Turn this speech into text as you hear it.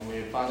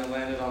finally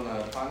landed on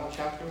the final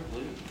chapter of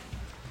Luke.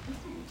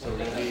 So we're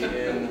going to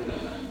be in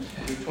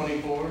Luke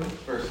 24,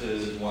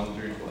 verses 1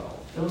 through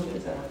 12. Don't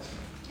get that.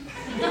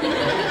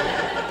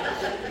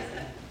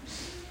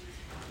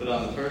 But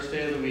on the first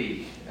day of the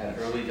week, at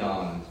early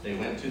dawn, they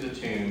went to the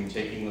tomb,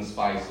 taking the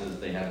spices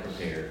they had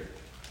prepared.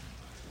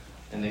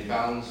 And they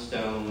found the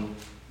stone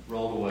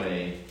rolled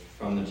away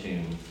from the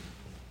tomb.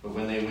 But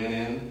when they went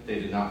in, they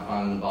did not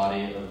find the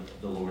body of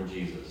the Lord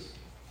Jesus.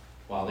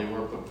 While they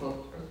were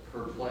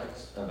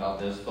perplexed about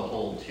this,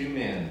 behold, 2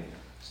 men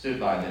stood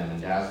by them in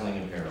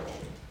dazzling apparel.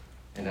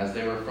 And as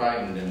they were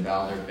frightened and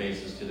bowed their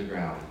faces to the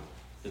ground,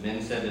 the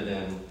men said to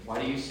them,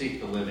 "Why do you seek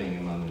the living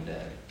among the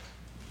dead?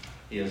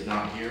 He is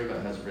not here,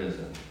 but has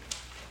risen.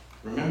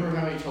 Remember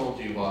how he told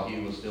you while he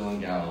was still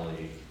in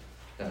Galilee,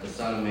 that the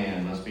Son of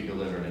Man must be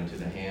delivered into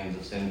the hands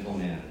of sinful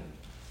men,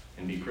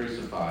 and be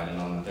crucified,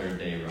 and on the 3rd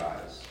day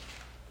rise."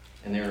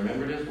 And they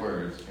remembered his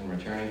words, and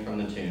returning from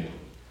the tomb,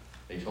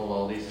 they told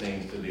all these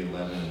things to the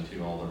 11 and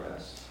to all the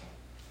rest.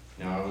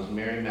 Now it was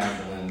Mary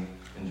Magdalene,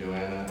 and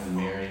Joanna, and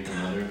Mary, the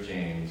mother of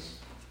James,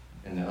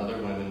 and the other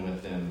women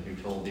with them, who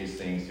told these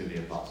things to the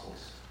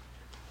apostles.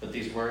 But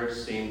these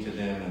words seemed to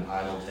them an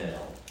idle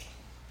tale,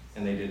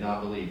 and they did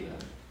not believe them.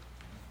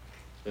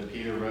 But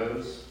Peter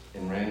rose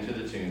and ran to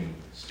the tomb.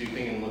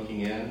 Stooping and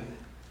looking in,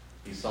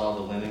 he saw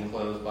the linen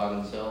clothes by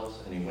themselves,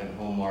 and he went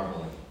home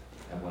marveling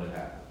at what had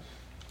happened.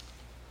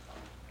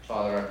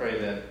 Father, I pray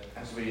that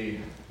as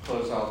we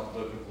close out the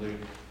book of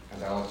Luke,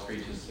 as Alex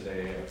preaches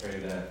today, I pray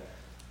that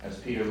as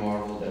Peter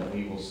marveled, that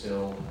we will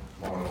still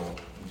marvel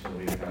until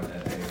we have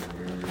that day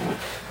where we're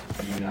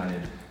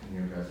reunited in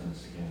your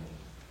presence again.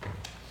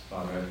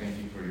 Father, I thank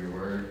you for your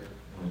word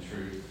and the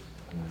truth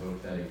and the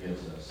hope that it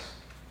gives us,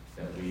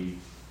 that we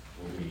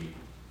will be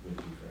with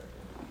you forever.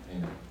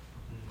 Amen.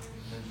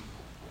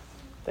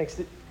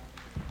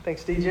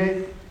 Thanks,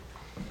 DJ.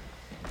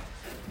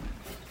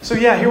 So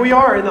here we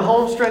are in the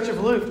home stretch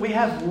of Luke. We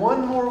have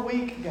one more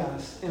week,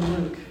 guys, in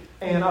Luke.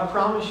 And I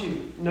promise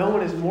you, no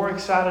one is more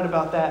excited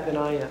about that than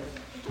I am.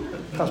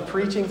 Because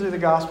preaching through the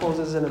Gospels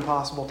is an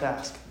impossible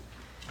task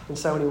in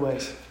so many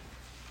ways.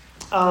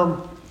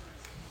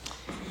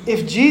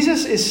 If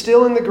Jesus is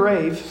still in the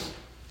grave,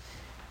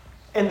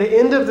 and the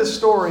end of the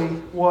story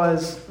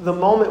was the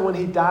moment when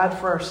he died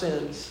for our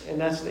sins, and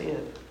that's the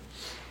end,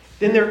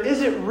 then there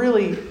isn't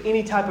really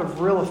any type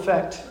of real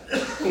effect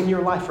in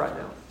your life right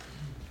now.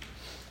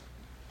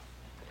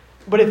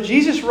 But if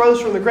Jesus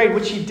rose from the grave,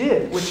 which he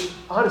did, which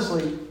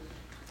honestly,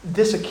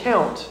 this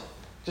account,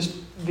 just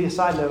via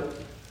side note,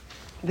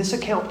 this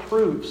account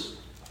proves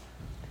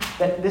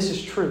that this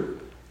is true.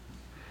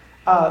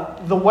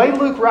 The way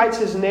Luke writes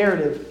his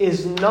narrative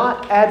is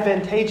not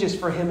advantageous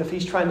for him if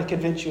he's trying to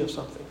convince you of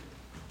something.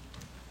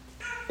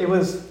 It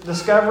was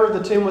discovered,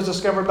 the tomb was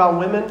discovered by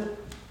women,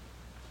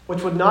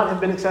 which would not have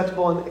been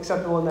acceptable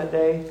in that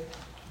day.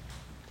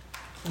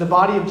 The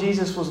body of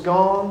Jesus was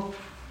gone.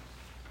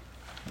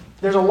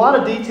 There's a lot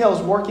of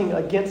details working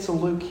against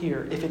Luke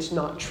here if it's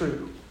not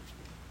true.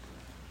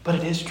 But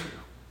it is true.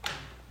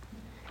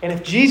 And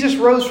if Jesus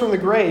rose from the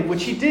grave,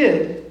 which he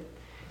did,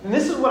 and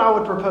this is what I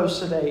would propose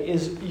today,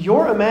 is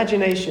your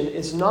imagination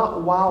is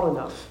not wild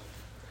enough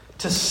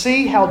to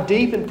see how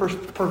deep and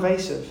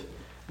pervasive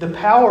the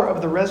power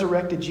of the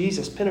resurrected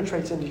Jesus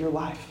penetrates into your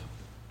life.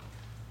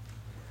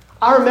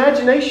 Our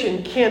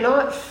imagination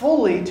cannot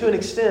fully, to an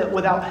extent,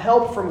 without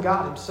help from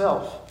God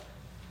himself,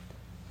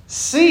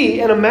 see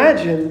and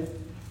imagine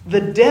the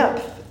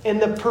depth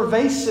and the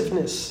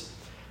pervasiveness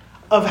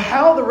of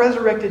how the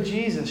resurrected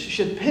Jesus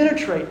should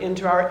penetrate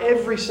into our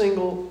every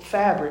single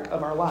fabric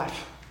of our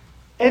life.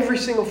 Every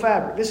single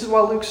fabric. This is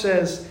why Luke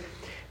says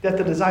that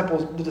the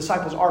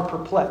disciples are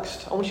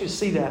perplexed. I want you to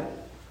see that.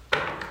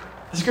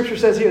 The scripture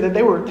says here that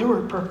they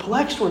were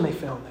perplexed when they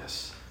found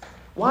this.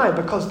 Why?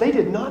 Because they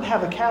did not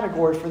have a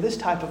category for this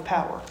type of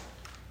power.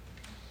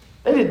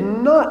 They did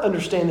not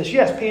understand this.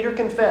 Yes, Peter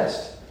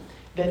confessed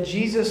that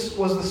Jesus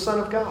was the Son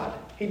of God.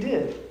 He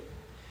did.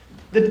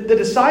 The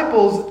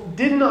disciples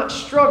did not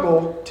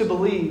struggle to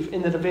believe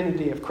in the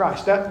divinity of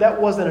Christ.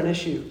 That wasn't an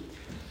issue.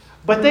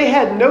 But they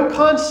had no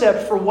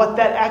concept for what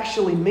that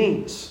actually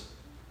means.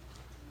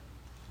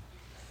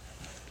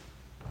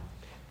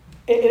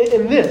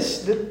 And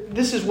this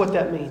is what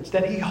that means.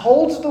 That he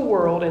holds the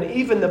world and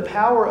even the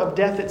power of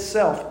death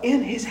itself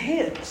in his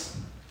hands.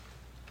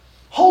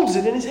 Holds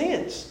it in his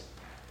hands.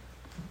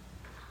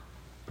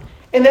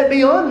 And that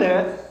beyond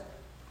that,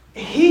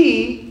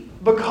 he,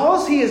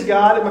 because he is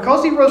God and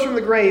because he rose from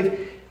the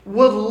grave,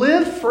 will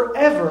live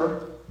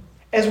forever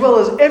as well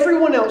as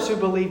everyone else who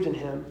believed in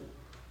him.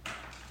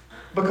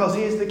 Because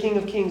he is the King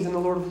of Kings and the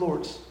Lord of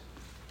Lords.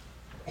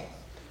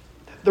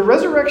 The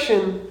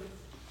resurrection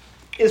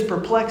is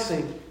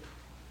perplexing.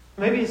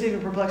 Maybe it's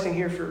even perplexing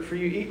here for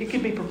you. It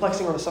could be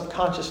perplexing on a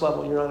subconscious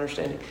level in your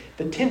understanding.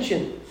 The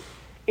tension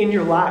in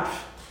your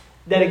life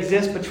that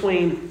exists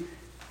between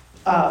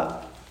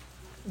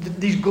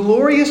these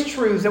glorious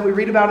truths that we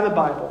read about in the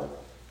Bible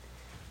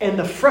and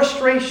the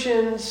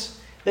frustrations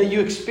that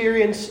you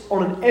experience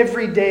on an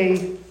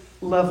everyday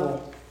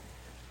level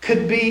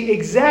could be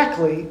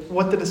exactly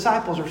what the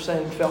disciples are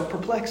saying felt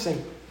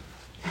perplexing.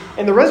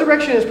 And the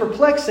resurrection is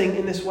perplexing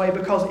in this way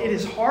because it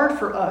is hard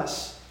for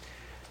us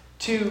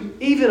to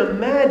even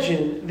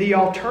imagine the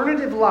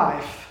alternative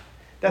life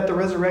that the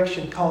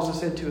resurrection calls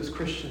us into as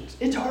Christians.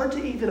 It's hard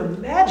to even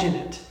imagine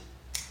it.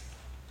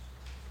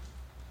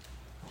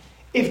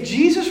 If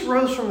Jesus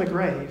rose from the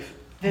grave,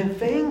 then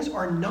things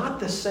are not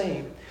the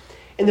same.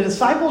 And the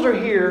disciples are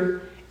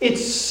here.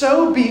 It's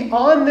so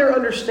beyond their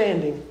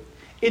understanding.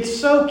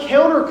 It's so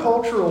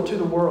countercultural to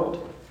the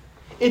world.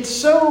 It's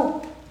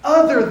so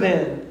other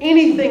than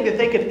anything that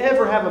they could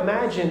ever have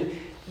imagined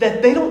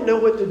that they don't know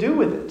what to do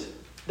with it.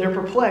 They're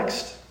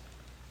perplexed.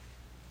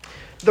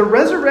 The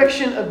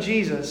resurrection of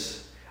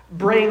Jesus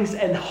brings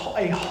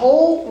a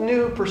whole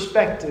new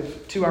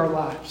perspective to our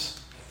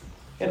lives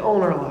and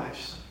on our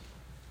lives.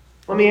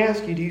 Let me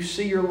ask you, do you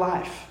see your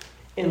life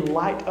in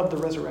light of the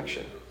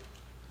resurrection?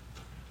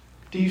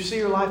 Do you see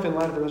your life in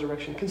light of the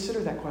resurrection?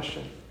 Consider that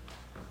question.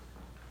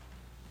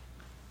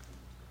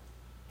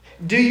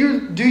 Do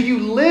you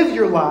live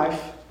your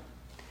life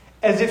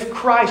as if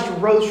Christ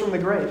rose from the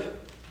grave?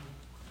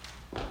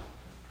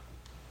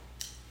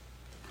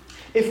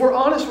 If we're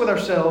honest with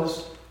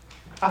ourselves,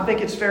 I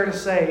think it's fair to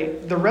say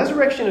the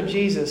resurrection of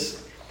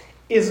Jesus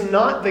is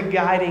not the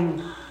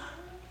guiding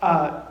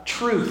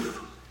truth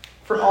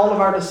for all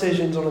of our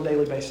decisions on a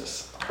daily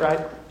basis, right?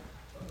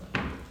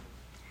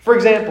 For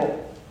example,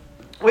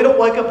 we don't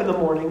wake up in the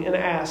morning and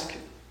ask,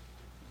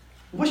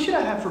 what should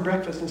I have for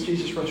breakfast since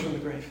Jesus rose from the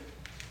grave?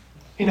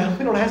 We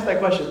don't ask that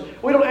question.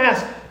 We don't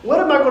ask, what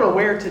am I going to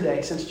wear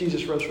today since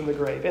Jesus rose from the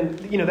grave? And,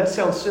 that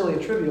sounds silly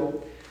and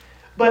trivial.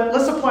 But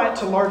let's apply it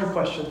to larger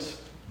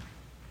questions.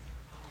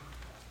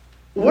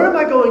 What am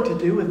I going to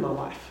do with my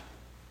life?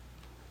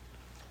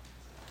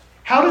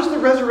 How does the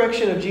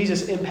resurrection of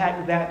Jesus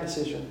impact that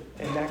decision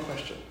and that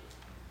question?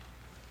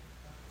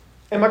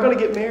 Am I going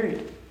to get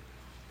married?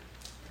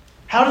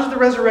 How does the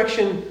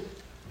resurrection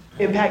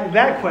impact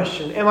that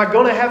question? Am I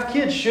going to have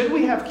kids? Should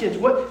we have kids?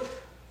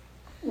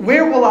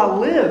 Where will I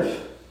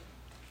live?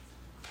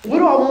 What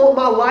do I want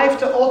my life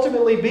to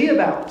ultimately be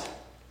about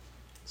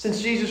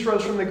since Jesus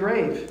rose from the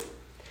grave?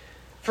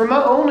 From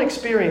my own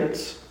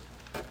experience,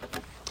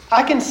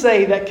 I can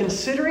say that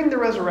considering the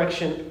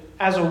resurrection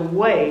as a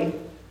way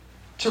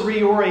to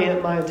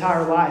reorient my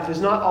entire life is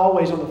not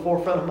always on the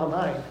forefront of my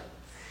mind.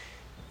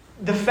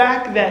 The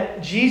fact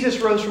that Jesus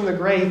rose from the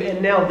grave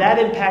and now that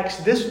impacts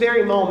this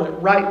very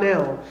moment right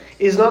now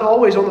is not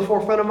always on the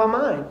forefront of my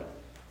mind.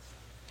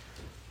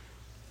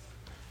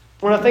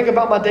 When I think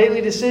about my daily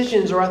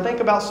decisions, or I think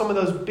about some of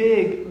those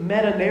big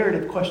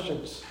meta-narrative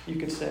questions, you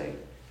could say,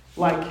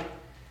 like,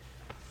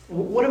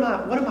 what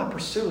am I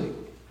pursuing?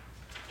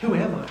 Who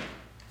am I?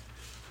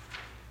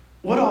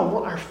 What do I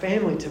want our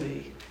family to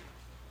be?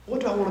 What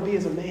do I want to be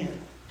as a man?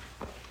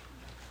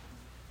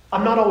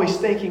 I'm not always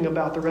thinking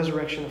about the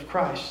resurrection of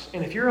Christ.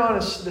 And if you're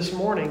honest this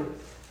morning,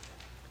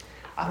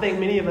 I think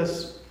many of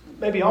us,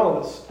 maybe all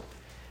of us,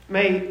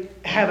 may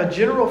have a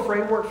general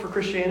framework for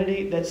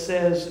Christianity that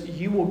says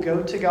you will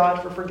go to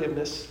God for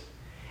forgiveness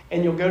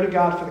and you'll go to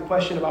God for the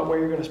question about where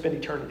you're going to spend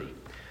eternity.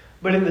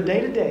 But in the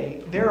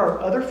day-to-day, there are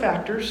other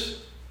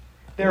factors,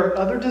 there are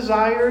other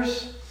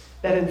desires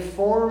that are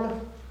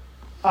informed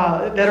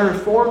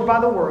by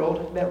the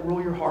world that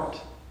rule your heart,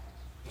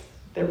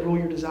 that rule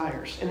your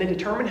desires. And they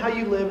determine how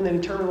you live and they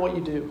determine what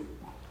you do.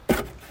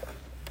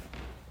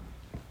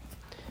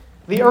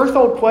 The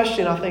earth-old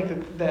question I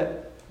think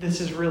that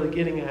this is really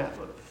getting at,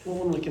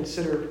 when we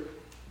consider,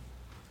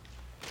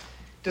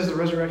 does the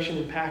resurrection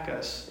impact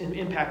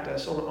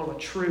us on a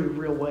true,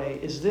 real way,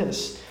 is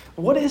this: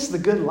 what is the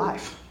good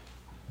life?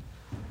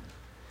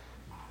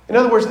 In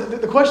other words,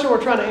 the question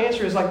we're trying to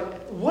answer is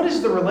what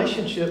is the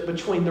relationship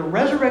between the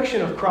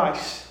resurrection of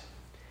Christ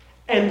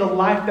and the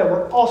life that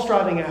we're all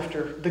striving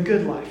after, the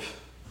good life?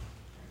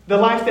 The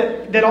life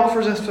that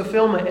offers us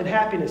fulfillment and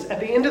happiness. At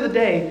the end of the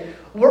day,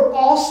 we're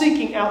all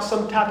seeking out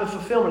some type of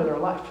fulfillment in our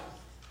life.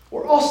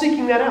 We're all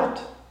seeking that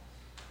out.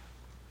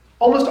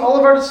 Almost all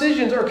of our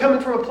decisions are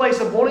coming from a place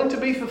of wanting to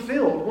be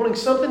fulfilled, wanting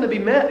something to be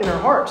met in our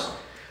hearts.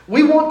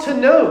 We want to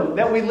know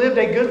that we lived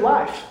a good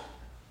life.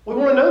 We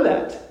want to know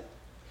that.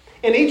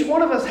 And each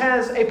one of us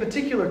has a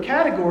particular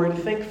category to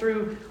think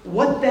through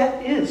what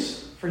that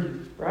is for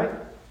you, right?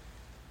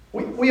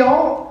 We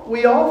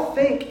all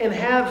think and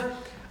have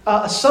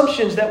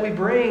assumptions that we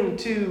bring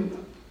to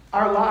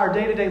our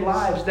day-to-day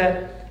lives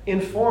that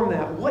inform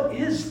that. What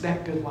is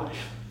that good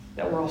life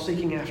that we're all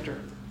seeking after?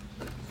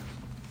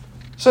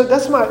 So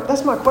that's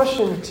my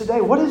question today.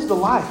 What is the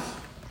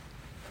life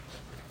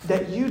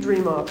that you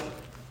dream of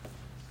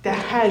that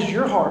has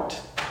your heart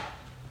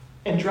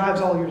and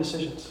drives all your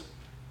decisions?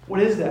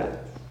 What is that?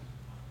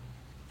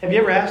 Have you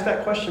ever asked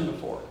that question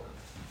before?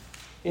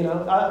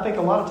 I think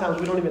a lot of times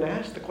we don't even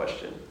ask the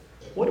question.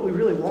 What do we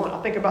really want?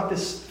 I think about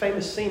this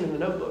famous scene in The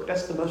Notebook.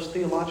 That's the most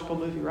theological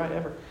movie, right,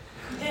 ever.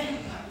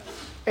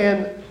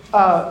 And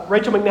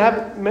Rachel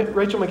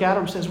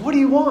McAdams says, "What do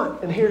you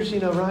want?" And here's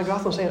Ryan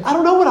Gosling saying, "I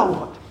don't know what I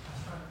want."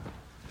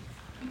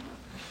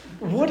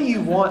 What do you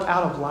want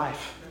out of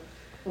life?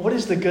 What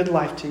is the good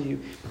life to you?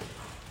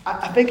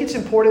 I think it's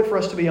important for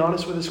us to be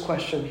honest with this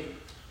question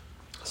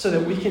so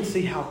that we can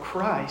see how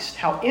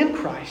in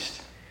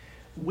Christ,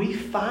 we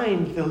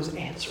find those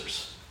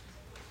answers.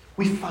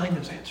 We find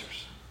those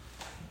answers.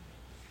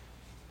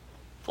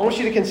 I want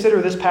you to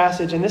consider this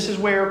passage, and this is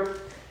where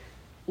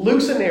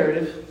Luke's a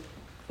narrative.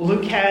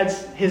 Luke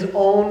has his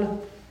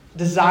own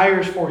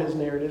desires for his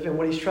narrative and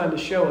what he's trying to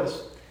show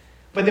us.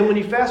 But then when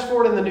you fast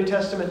forward in the New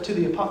Testament to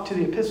the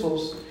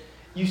epistles,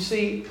 you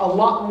see a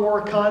lot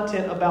more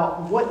content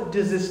about what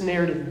does this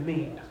narrative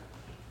mean.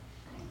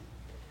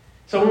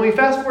 So when we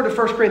fast forward to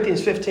 1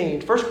 Corinthians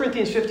 15, 1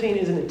 Corinthians 15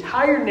 is an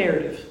entire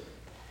narrative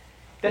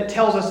that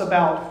tells us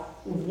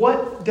about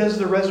what does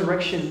the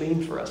resurrection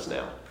mean for us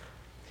now.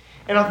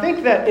 And I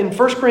think that in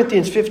 1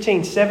 Corinthians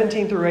 15,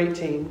 17 through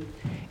 18,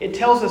 it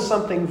tells us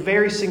something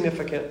very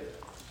significant.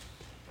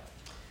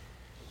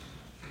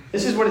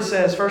 This is what it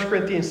says, 1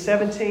 Corinthians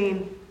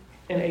 17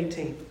 and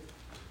 18.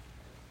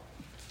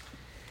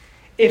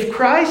 If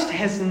Christ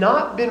has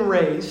not been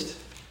raised,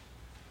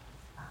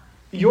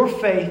 your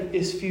faith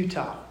is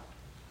futile,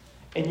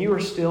 and you are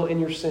still in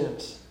your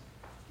sins.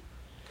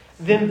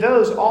 Then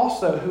those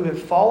also who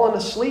have fallen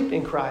asleep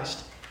in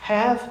Christ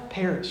have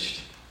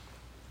perished.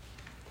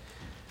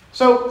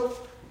 So,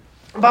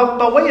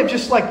 by way of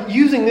just like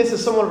using this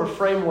as somewhat of a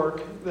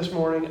framework this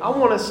morning, I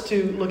want us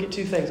to look at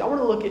two things. I want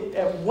to look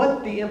at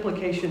what the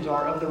implications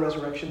are of the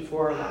resurrection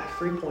for our life.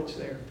 3 points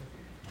there.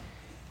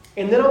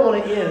 And then I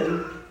want to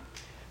end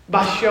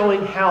by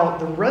showing how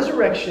the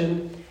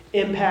resurrection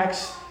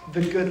impacts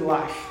the good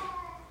life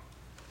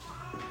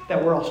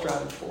that we're all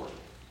striving for.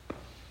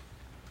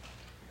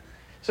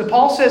 So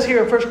Paul says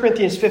here in 1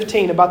 Corinthians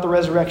 15 about the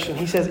resurrection,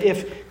 he says,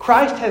 if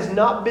Christ has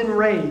not been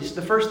raised,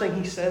 the first thing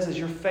he says is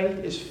your faith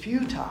is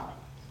futile.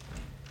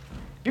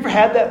 Have you ever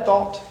had that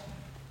thought?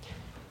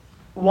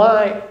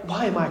 Why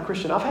am I a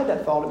Christian? I've had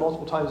that thought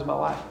multiple times in my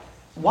life.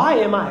 Why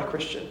am I a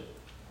Christian?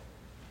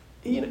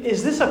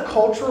 Is this a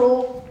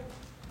cultural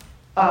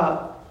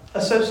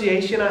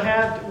association I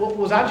have?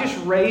 Was I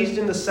just raised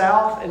in the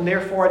South and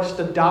therefore I just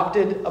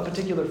adopted a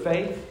particular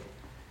faith?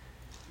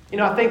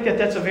 I think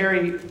that's a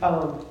very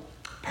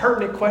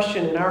pertinent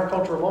question in our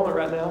cultural moment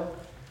right now,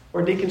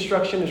 where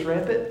deconstruction is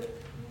rampant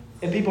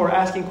and people are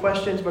asking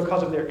questions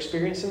because of their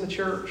experience in the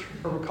church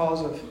or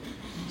because of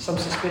some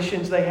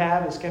suspicions they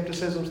have and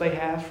skepticisms they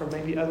have from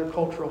maybe other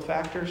cultural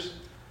factors.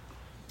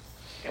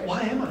 And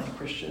why am I a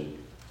Christian?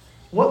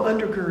 What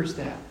undergirds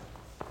that?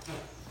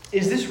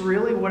 Is this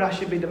really what I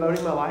should be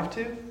devoting my life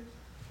to?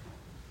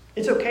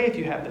 It's okay if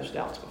you have those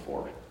doubts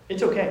before.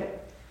 It's okay.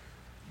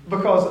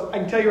 Because I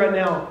can tell you right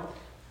now,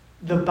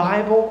 the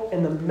Bible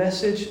and the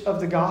message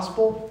of the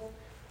gospel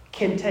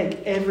can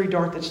take every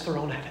dart that's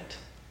thrown at it.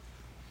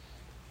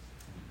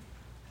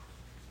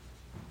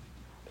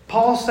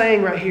 Paul's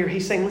saying right here,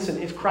 he's saying,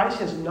 listen, if Christ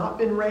has not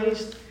been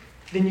raised,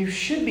 then you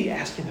should be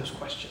asking those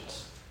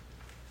questions.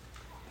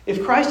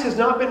 If Christ has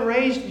not been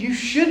raised, you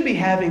should be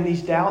having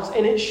these doubts,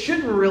 and it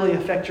shouldn't really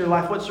affect your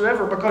life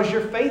whatsoever because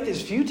your faith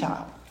is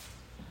futile.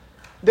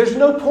 There's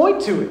no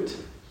point to it.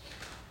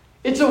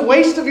 It's a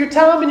waste of your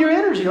time and your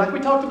energy, like we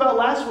talked about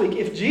last week.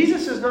 If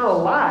Jesus is not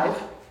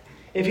alive,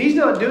 if he's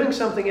not doing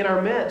something in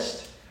our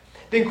midst,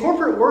 then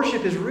corporate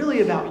worship is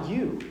really about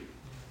you.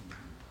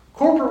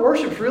 Corporate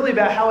worship is really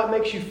about how it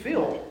makes you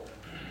feel.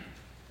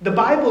 The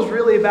Bible is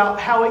really about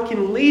how it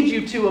can lead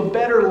you to a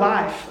better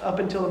life up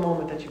until the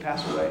moment that you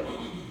pass away.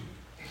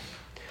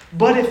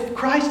 But if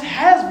Christ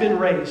has been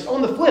raised,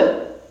 on the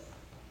flip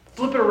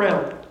it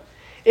around.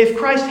 If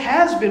Christ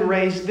has been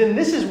raised, then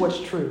this is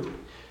what's true.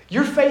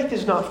 Your faith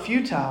is not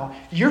futile.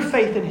 Your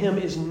faith in him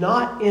is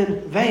not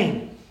in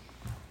vain.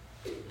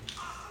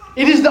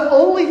 It is the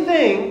only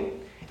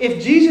thing,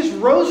 if Jesus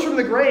rose from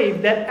the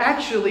grave, that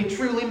actually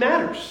truly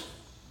matters.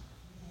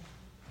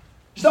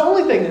 It's the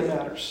only thing that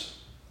matters.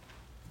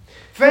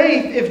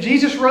 Faith, if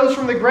Jesus rose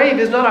from the grave,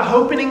 is not a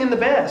hoping in the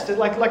best.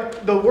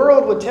 Like the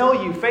world would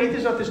tell you, faith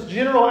is not this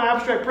general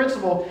abstract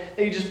principle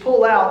that you just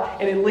pull out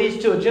and it leads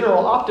to a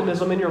general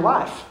optimism in your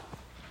life.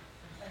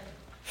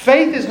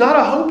 Faith is not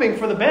a hoping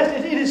for the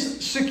best. It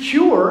is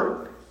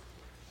secure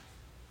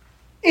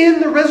in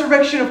the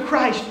resurrection of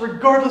Christ,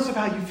 regardless of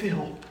how you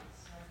feel.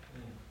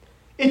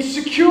 It's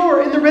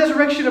secure in the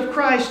resurrection of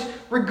Christ,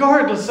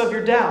 regardless of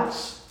your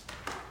doubts.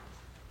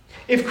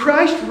 If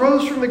Christ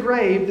rose from the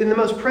grave, then the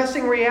most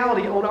pressing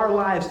reality on our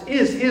lives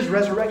is his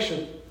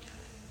resurrection.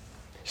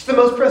 It's the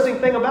most pressing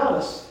thing about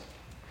us.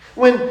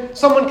 When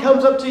someone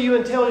comes up to you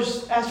and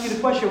asks you the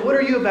question, what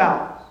are you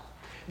about?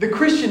 The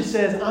Christian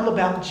says, I'm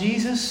about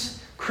Jesus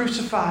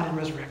crucified and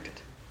resurrected.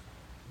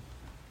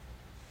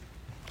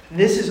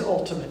 This is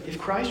ultimate. If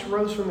Christ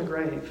rose from the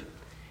grave,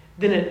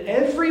 then at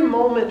every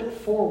moment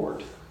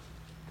forward,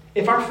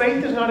 if our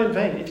faith is not in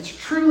vain, if it's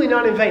truly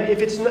not in vain, if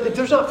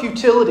there's not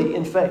futility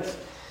in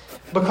faith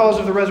because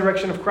of the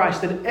resurrection of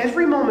Christ, then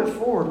every moment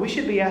forward, we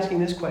should be asking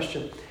this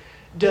question.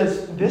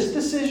 Does this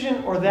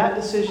decision or that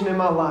decision in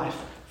my life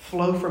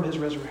flow from his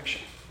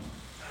resurrection?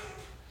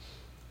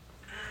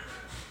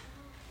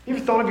 You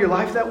ever thought of your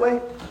life that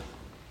way?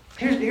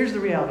 Here's the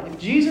reality. If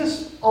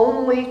Jesus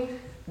only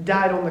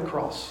died on the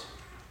cross,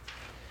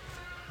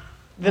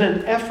 then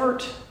an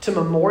effort to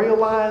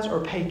memorialize or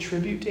pay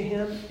tribute to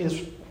him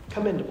is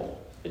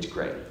commendable. It's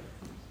great.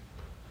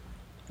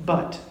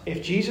 But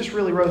if Jesus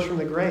really rose from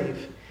the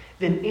grave,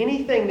 then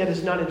anything that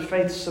is not in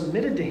faith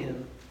submitted to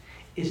him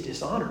is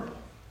dishonorable.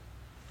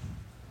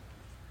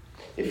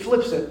 It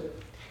flips it.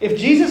 If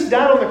Jesus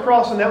died on the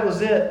cross and that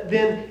was it,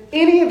 then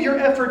any of your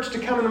efforts to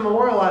come and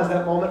memorialize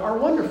that moment are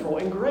wonderful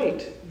and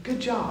great. Good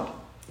job.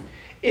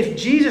 If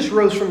Jesus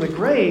rose from the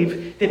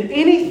grave, then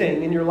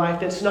anything in your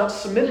life that's not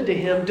submitted to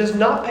him does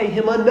not pay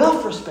him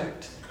enough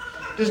respect,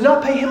 does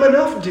not pay him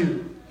enough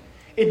due.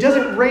 It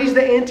doesn't raise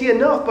the ante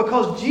enough,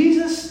 because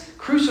Jesus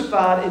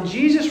crucified and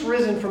Jesus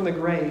risen from the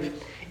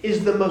grave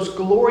is the most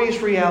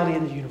glorious reality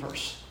in the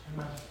universe,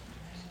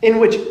 in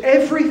which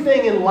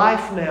everything in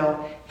life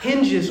now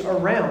hinges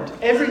around.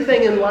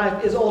 Everything in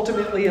life is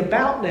ultimately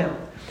about now.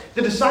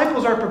 The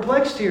disciples are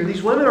perplexed here.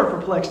 These women are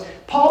perplexed.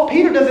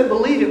 Peter doesn't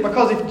believe it,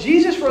 because if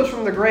Jesus rose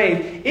from the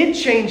grave, it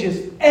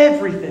changes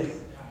everything.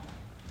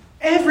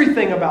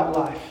 Everything about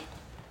life.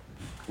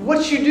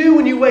 What you do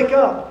when you wake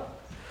up.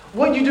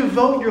 What you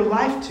devote your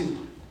life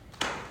to.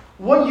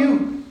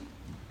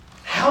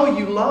 How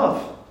you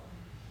love.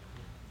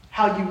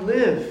 How you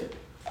live.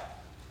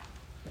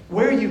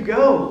 Where you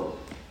go.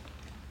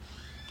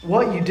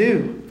 What you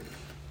do.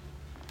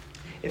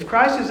 If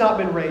Christ has not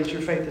been raised,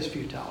 your faith is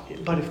futile.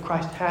 But if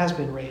Christ has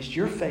been raised,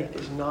 your faith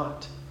is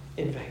not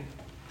in vain.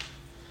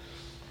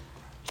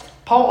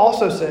 Paul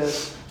also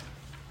says,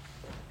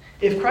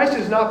 if Christ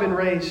has not been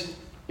raised,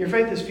 your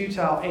faith is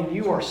futile and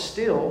you are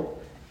still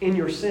in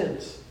your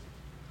sins.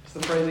 It's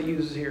the phrase it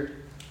uses here.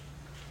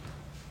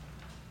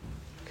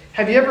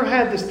 Have you ever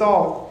had this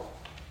thought,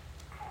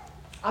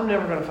 I'm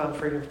never going to find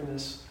freedom from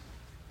this.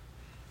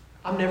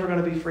 I'm never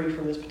going to be free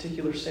from this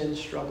particular sin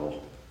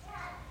struggle.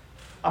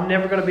 I'm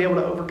never going to be able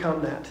to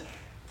overcome that.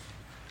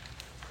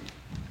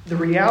 The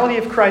reality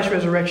of Christ's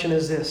resurrection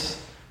is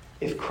this.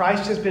 If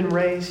Christ has been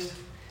raised,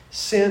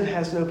 sin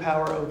has no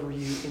power over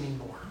you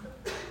anymore.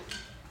 I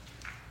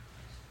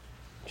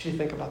want you to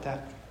think about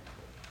that.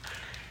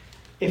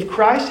 If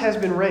Christ has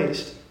been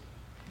raised,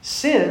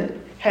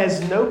 sin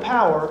has no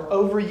power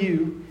over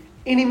you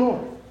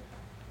anymore.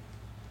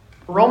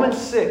 Romans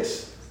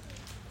 6,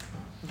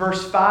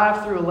 verse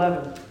 5 through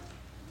 11.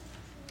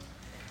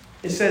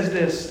 It says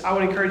this. I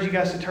would encourage you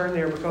guys to turn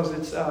there, because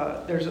it's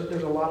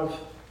there's a lot of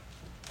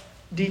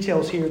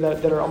details here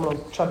that I'm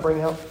going to try to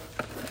bring out.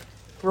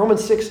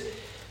 Romans 6,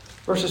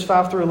 verses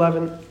 5 through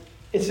 11.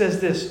 It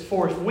says this: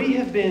 For if we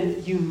have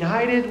been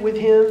united with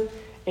him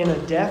in a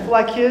death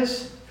like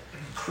his,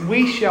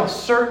 we shall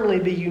certainly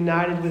be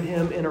united with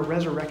him in a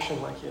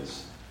resurrection like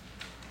his.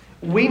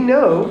 We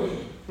know,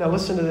 now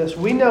listen to this,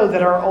 we know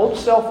that our old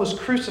self was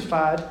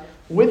crucified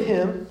with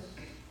him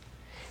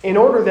in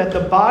order that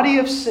the body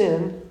of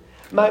sin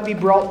might be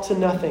brought to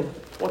nothing.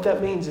 What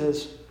that means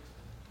is,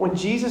 when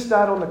Jesus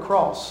died on the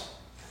cross,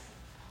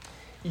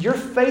 your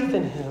faith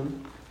in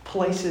him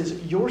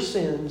places your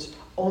sins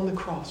on the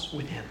cross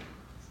with him.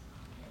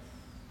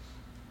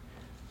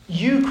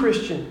 You,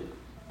 Christian,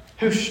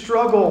 who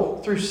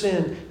struggle through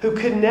sin, who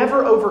could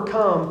never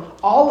overcome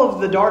all of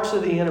the darts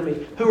of the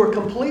enemy, who are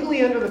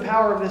completely under the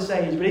power of this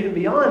age, but even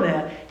beyond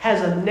that,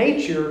 has a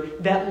nature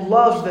that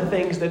loves the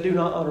things that do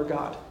not honor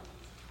God.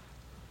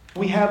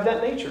 We have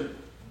that nature.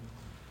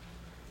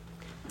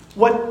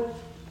 What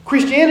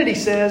Christianity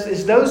says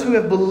is those who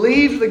have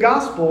believed the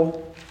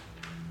gospel,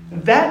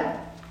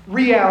 that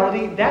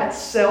reality, that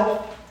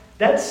self,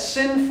 that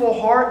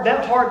sinful heart,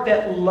 that heart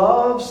that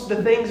loves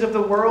the things of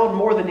the world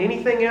more than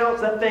anything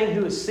else, that thing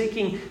who is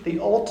seeking the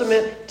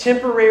ultimate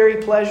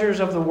temporary pleasures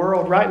of the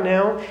world right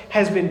now,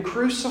 has been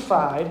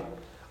crucified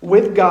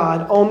with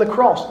God on the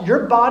cross.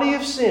 Your body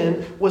of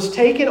sin was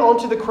taken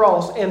onto the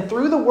cross, and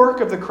through the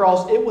work of the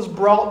cross, it was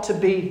brought to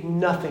be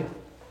nothing.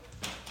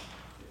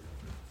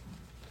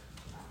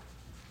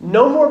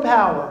 No more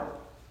power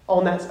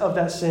of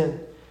that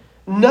sin.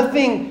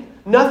 Nothing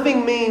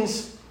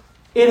means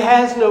it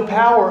has no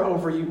power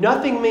over you.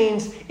 Nothing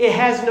means it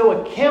has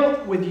no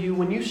account with you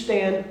when you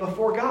stand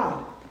before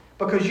God,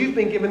 because you've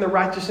been given the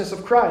righteousness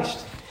of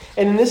Christ.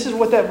 And this is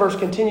what that verse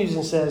continues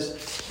and says,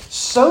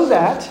 so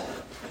that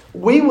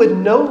we would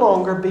no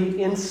longer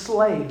be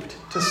enslaved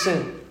to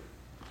sin.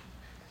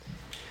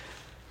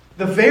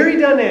 The very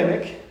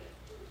dynamic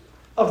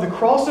of the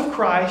cross of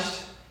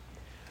Christ,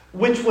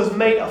 which was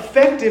made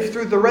effective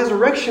through the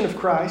resurrection of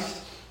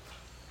Christ,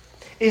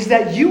 is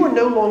that you are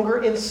no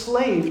longer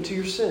enslaved to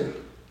your sin.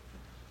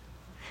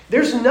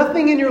 There's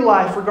nothing in your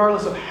life,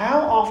 regardless of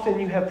how often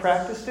you have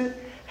practiced it,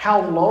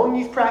 how long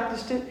you've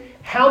practiced it,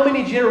 how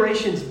many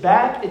generations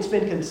back it's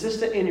been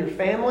consistent in your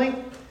family,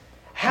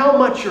 how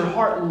much your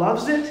heart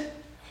loves it.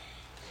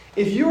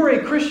 If you are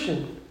a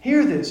Christian,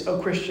 hear this,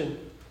 O Christian,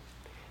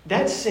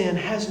 that sin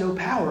has no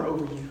power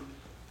over you.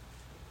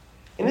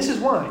 And this is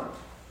why.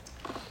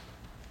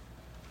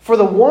 For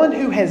the one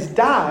who has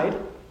died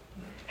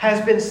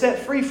has been set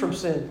free from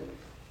sin.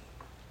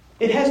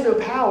 It has no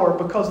power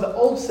because the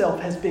old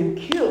self has been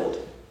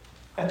killed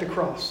at the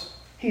cross.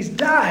 He's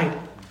died.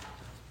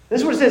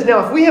 This is what it says.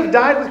 Now, if we have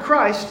died with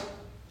Christ,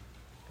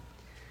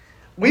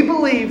 we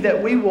believe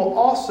that we will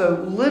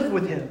also live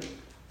with him.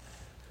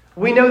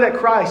 We know that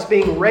Christ,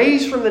 being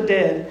raised from the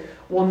dead,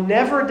 will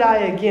never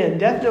die again.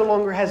 Death no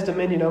longer has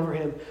dominion over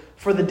him.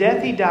 For the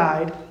death he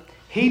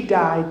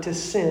died to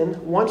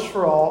sin once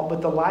for all,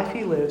 but the life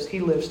he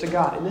lives to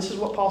God. And this is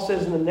what Paul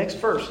says in the next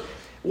verse.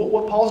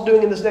 What Paul's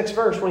doing in this next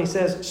verse when he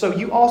says, so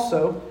you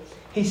also,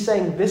 he's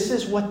saying this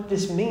is what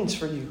this means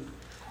for you.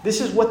 This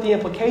is what the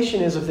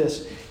implication is of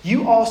this.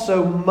 You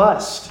also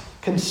must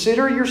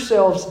consider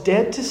yourselves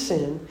dead to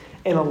sin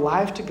and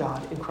alive to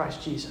God in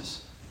Christ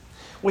Jesus.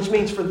 Which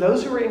means for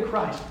those who are in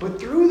Christ, but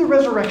through the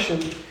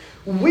resurrection,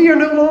 we are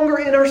no longer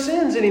in our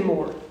sins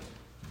anymore.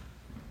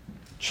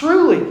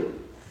 Truly.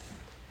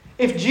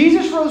 If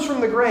Jesus rose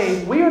from the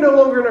grave, we are no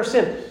longer in our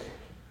sin.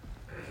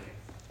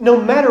 No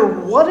matter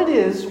what it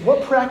is,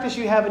 what practice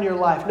you have in your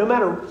life, no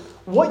matter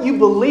what you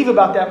believe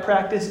about that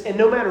practice, and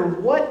no matter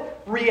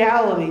what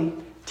reality,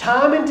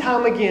 time and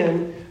time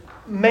again,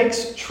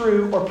 makes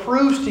true or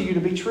proves to you to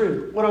be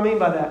true. What do I mean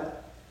by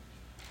that?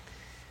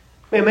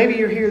 Man, maybe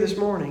you're here this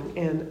morning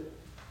and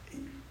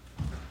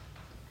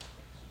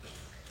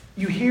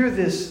you hear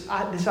this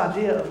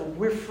idea of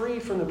we're free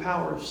from the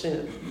power of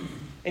sin.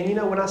 And you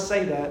know, when I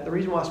say that, the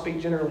reason why I speak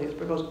generally is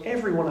because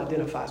everyone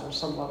identifies on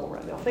some level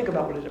right now. Think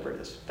about whatever it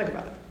is. Think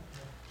about it.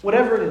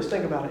 Whatever it is,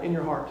 think about it in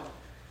your heart.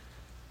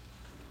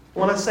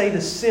 When I say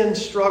the sin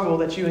struggle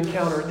that you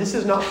encounter, this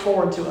is not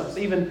foreign to us.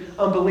 Even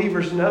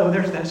unbelievers know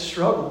there's that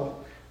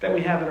struggle that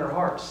we have in our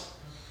hearts.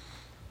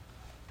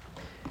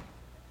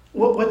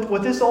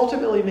 What this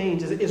ultimately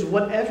means is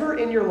whatever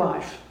in your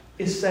life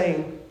is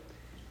saying,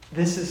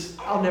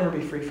 I'll never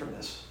be free from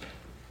this.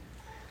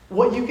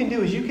 What you can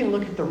do is you can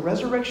look at the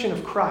resurrection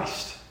of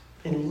Christ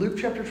in Luke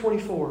chapter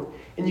 24,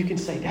 and you can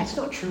say, that's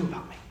not true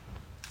about me.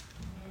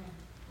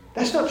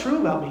 That's not true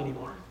about me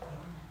anymore.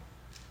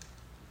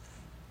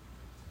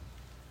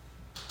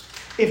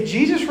 If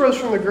Jesus rose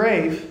from the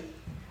grave,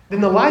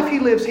 then the life he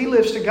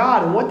lives to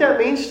God. And what that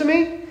means to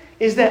me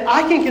is that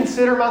I can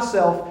consider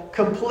myself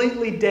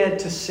completely dead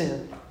to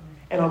sin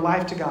and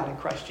alive to God in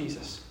Christ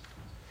Jesus.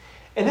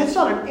 And that's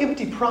not an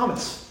empty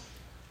promise.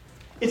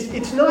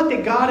 It's not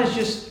that God is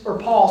just, or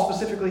Paul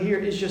specifically here,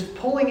 is just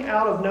pulling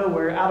out of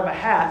nowhere, out of a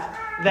hat,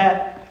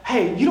 that,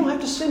 hey, you don't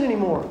have to sin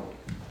anymore.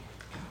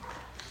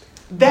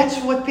 That's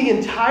what the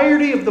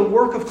entirety of the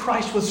work of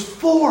Christ was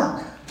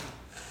for.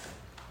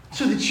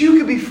 So that you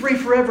could be free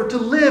forever to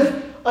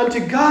live unto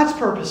God's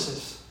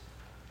purposes.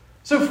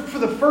 So for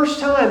the first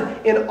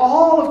time in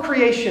all of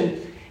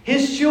creation,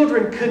 his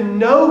children could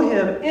know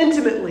him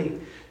intimately,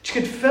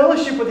 could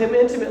fellowship with him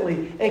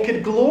intimately, and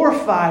could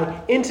glorify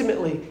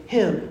intimately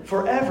him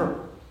forever.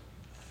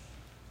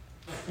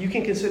 You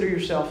can consider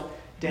yourself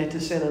dead to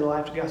sin and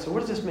alive to God. So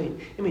what does this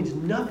mean? It means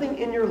nothing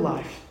in your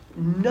life,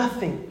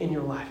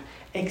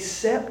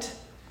 except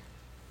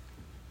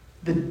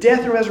the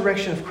death and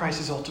resurrection of Christ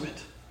is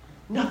ultimate.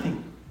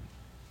 Nothing.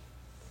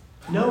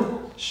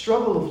 No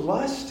struggle of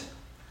lust.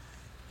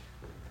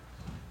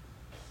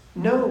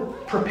 No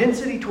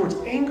propensity towards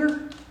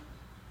anger.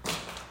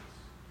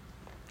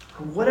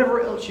 Or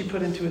whatever else you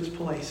put into its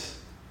place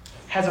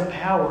has a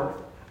power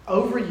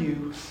over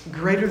you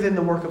greater than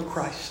the work of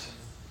Christ.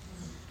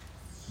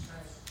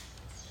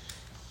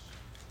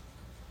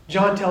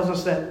 John tells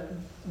us that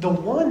the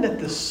one that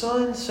the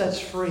Son sets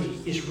free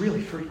is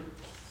really free.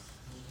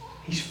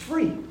 He's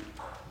free.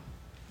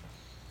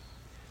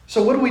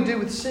 So what do we do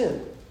with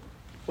sin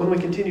when we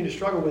continue to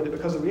struggle with it?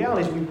 Because the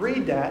reality is we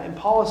read that, and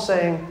Paul is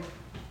saying,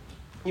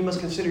 you must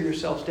consider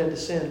yourselves dead to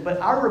sin. But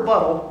our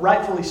rebuttal,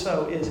 rightfully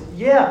so, is,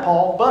 yeah,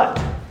 Paul,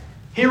 but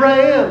here I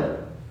am,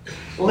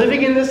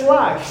 living in this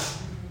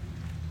life.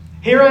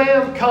 Here I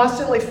am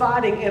constantly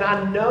fighting, and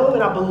I know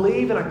and I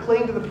believe and I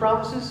cling to the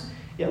promises.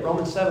 Yet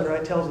Romans 7,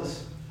 right, tells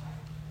us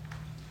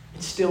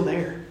it's still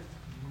there.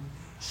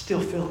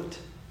 Still feel it.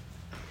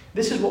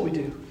 This is what we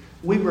do.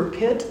 We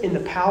repent in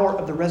the power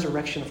of the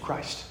resurrection of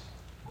Christ.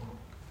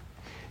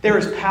 There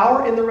is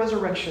power in the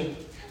resurrection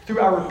through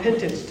our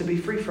repentance to be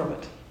free from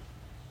it.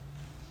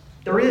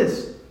 There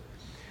is.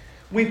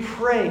 We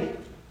pray.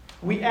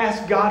 We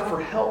ask God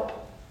for help.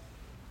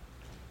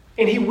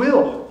 And He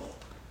will.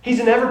 He's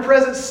an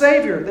ever-present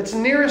Savior that's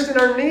nearest in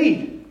our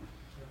need.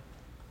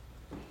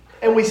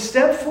 And we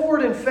step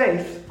forward in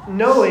faith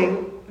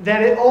knowing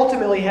that it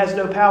ultimately has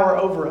no power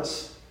over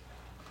us.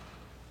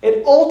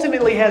 It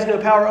ultimately has no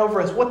power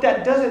over us. What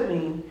that doesn't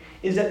mean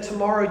is that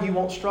tomorrow you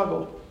won't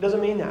struggle. It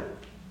doesn't mean that.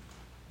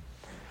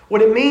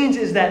 What it means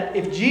is that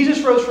if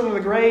Jesus rose from the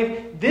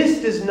grave,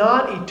 this does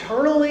not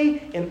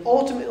eternally and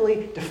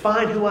ultimately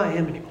define who I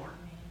am anymore.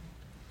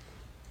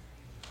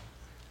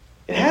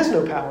 It has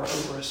no power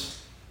over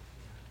us.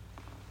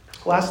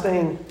 Last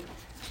thing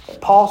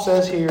that Paul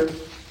says here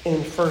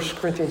in 1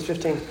 Corinthians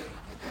 15.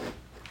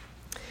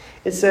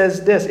 It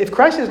says this: if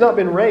Christ has not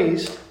been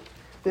raised,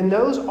 then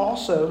those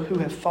also who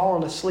have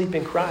fallen asleep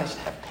in Christ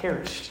have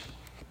perished.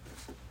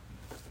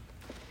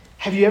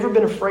 Have you ever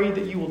been afraid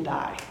that you will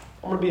die?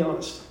 I'm going to be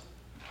honest.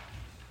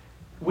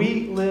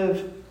 We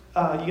live,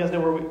 many of you guys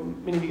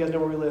know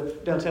where we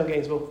live, downtown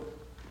Gainesville.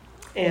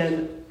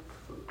 And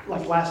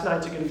like last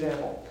night's a good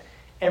example.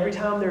 Every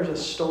time there's a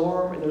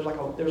storm and there's like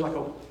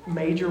a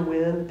major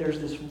wind, there's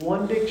this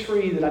one big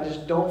tree that I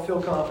just don't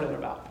feel confident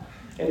about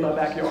in my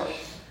backyard.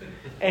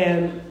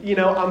 And,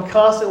 I'm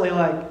constantly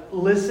like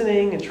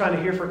listening and trying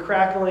to hear for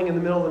crackling in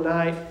the middle of the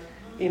night.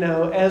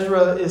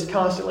 Ezra is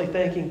constantly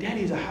thinking,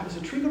 Daddy, is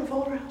a tree going to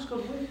fall on our house?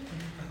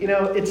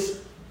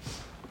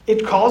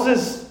 It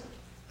causes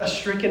a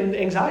stricken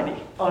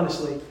anxiety,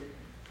 honestly.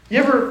 You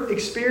ever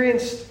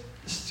experienced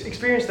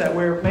that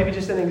where maybe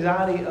just an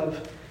anxiety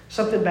of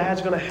something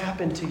bad's going to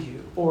happen to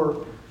you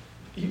or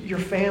your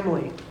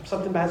family,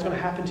 something bad's going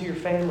to happen to your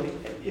family?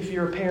 If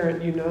you're a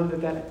parent, you know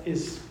that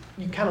is,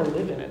 you kind of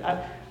live in it.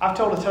 I've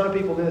told a ton of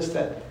people this,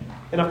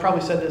 and I've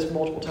probably said this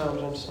multiple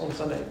times on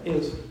Sunday,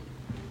 is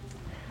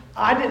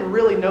I didn't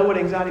really know what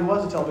anxiety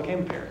was until I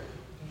became a parent.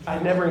 I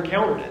never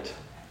encountered it.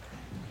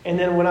 And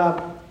then when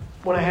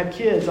I had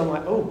kids, I'm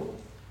like, oh,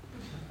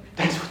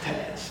 that's what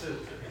that is.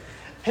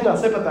 And I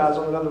sympathize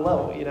on another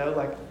level,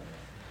 like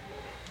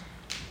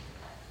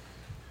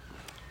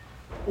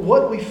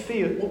what we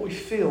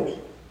feel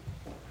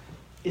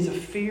is a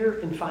fear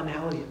and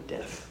finality of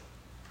death.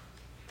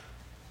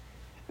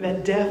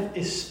 That death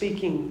is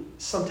speaking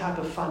some type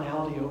of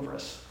finality over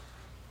us.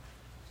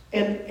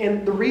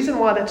 And the reason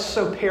why that's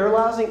so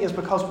paralyzing is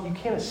because you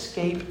can't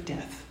escape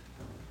death.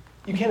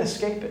 You can't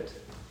escape it.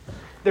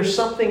 There's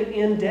something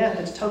in death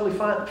that's totally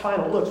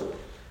final. Look,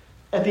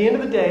 at the end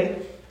of the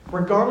day,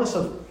 regardless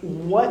of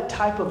what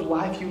type of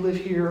life you live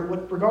here,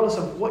 regardless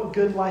of what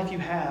good life you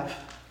have,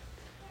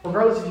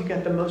 regardless if you've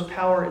got the most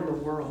power in the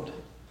world,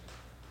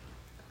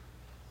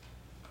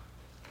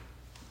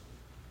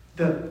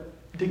 the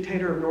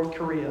dictator of North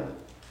Korea,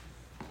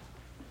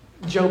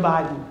 Joe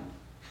Biden,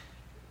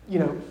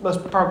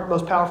 most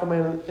powerful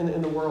man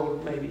in the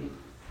world, maybe.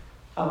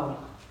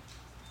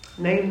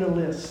 Name the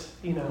list,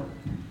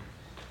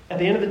 At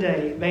the end of the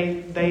day,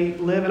 they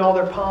live in all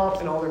their pomp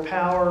and all their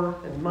power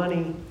and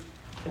money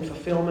and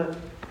fulfillment.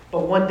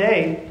 But one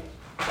day,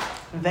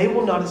 they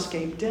will not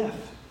escape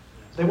death.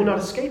 They will not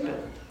escape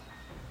it.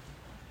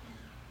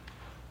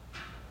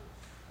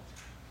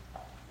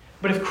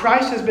 But if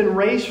Christ has been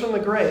raised from the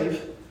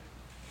grave,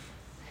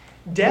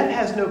 death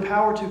has no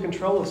power to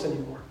control us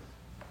anymore.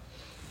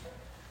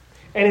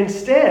 And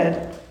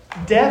instead,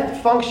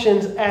 death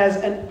functions as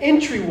an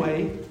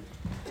entryway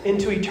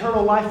into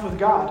eternal life with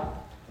God.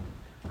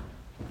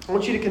 I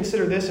want you to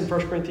consider this in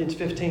 1 Corinthians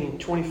 15,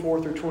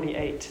 24 through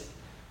 28.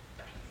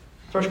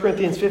 1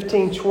 Corinthians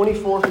 15,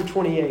 24 through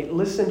 28.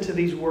 Listen to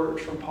these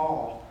words from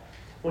Paul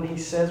when he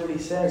says what he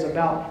says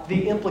about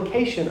the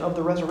implication of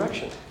the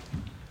resurrection.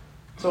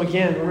 So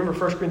again, remember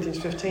 1 Corinthians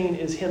 15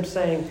 is him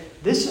saying,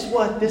 this is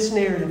what this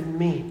narrative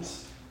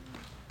means.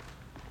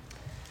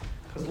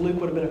 Because Luke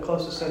would have been a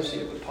close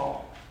associate with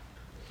Paul.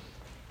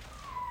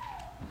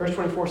 Verse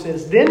 24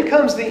 says, then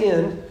comes the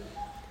end,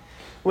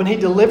 when he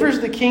delivers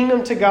the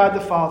kingdom to God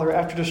the Father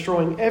after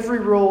destroying every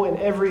rule and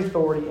every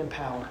authority and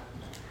power.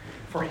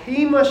 For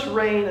he must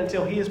reign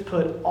until he has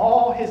put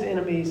all his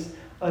enemies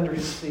under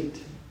his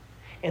feet.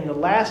 And the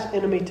last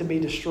enemy to be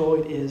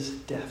destroyed is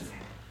death.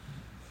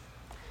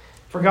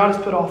 For God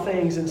has put all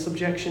things in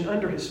subjection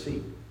under his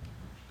feet.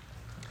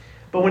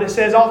 But when it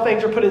says all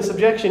things are put in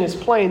subjection, it's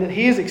plain that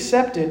he is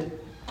accepted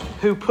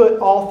who put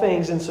all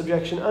things in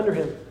subjection under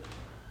him.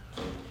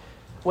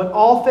 When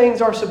all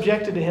things are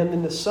subjected to him,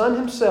 then the Son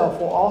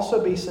himself will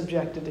also be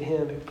subjected to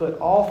him who put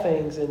all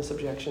things in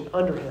subjection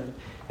under him,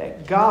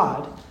 that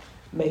God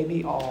may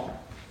be all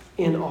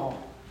in all.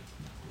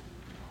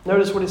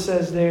 Notice what it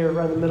says there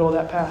right in the middle of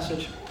that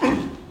passage.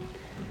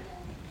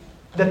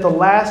 That the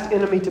last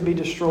enemy to be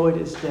destroyed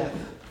is death.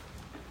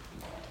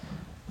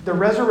 The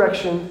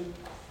resurrection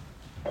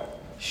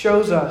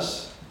shows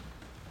us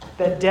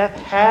that death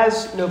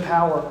has no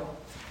power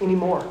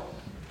anymore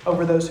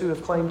over those who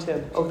have claimed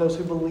him, over those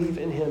who believe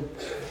in him.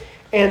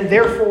 And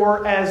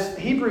therefore, as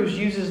Hebrews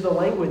uses the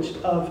language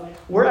of,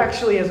 we're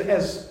actually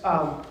just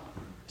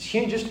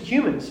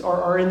humans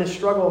are in this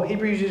struggle.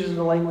 Hebrews uses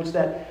the language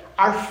that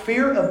our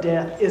fear of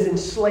death is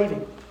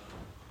enslaving.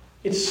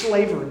 It's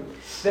slavery.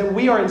 That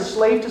we are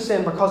enslaved to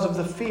sin because of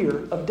the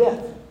fear of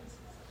death.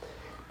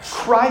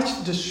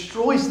 Christ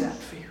destroys that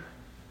fear.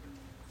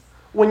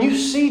 When you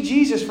see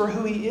Jesus for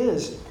who he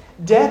is,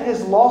 death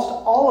has lost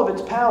all of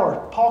its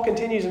power. Paul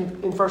continues in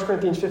 1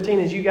 Corinthians 15,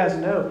 as you guys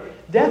know.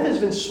 Death has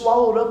been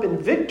swallowed up in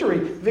victory,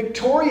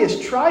 victorious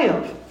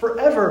triumph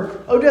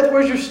forever. Oh, death,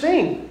 where's your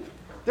sting?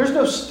 There's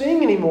no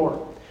sting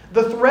anymore.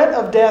 The threat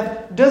of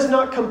death does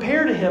not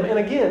compare to him. And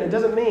again, it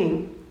doesn't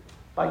mean,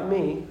 like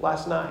me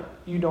last night,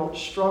 you don't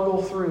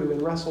struggle through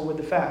and wrestle with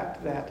the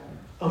fact that,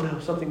 oh no,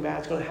 something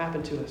bad's going to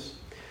happen to us.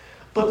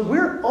 But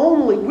we're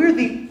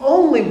the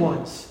only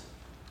ones,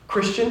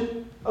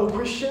 Christian,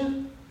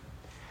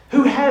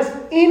 who has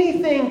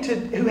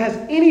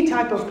any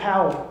type of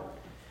power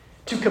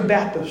to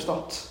combat those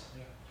thoughts.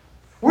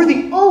 We're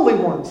the only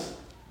ones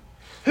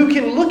who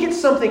can look at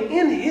something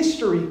in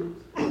history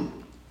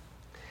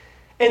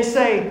and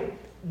say,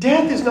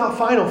 death is not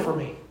final for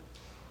me.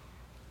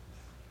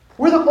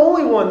 We're the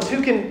only ones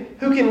who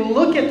can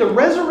look at the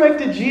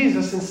resurrected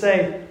Jesus and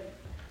say,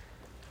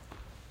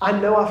 I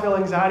know I feel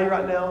anxiety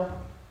right now,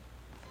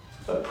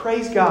 but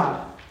praise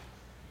God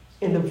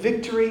in the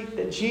victory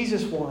that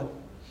Jesus won,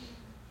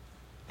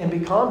 and be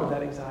calm to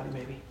that anxiety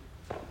maybe.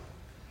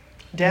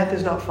 Death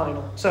is not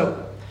final.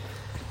 So,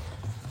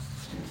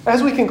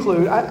 as we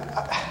conclude,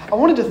 I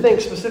wanted to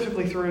think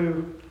specifically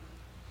through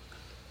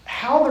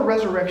how the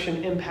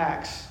resurrection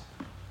impacts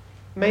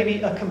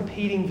maybe a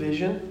competing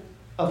vision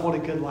of what a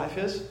good life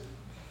is.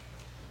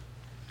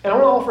 And I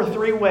want to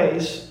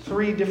offer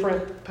three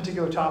different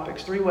particular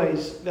topics, 3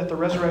 ways that the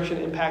resurrection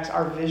impacts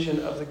our vision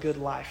of the good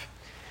life.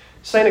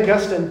 St.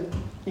 Augustine,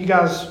 you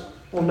guys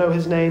will know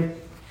his name.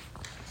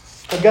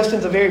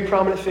 Augustine's a very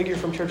prominent figure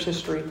from church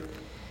history.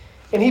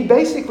 And he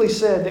basically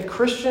said that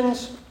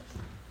Christians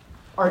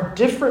are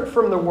different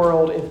from the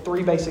world in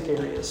 3 basic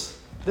areas.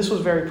 This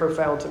was very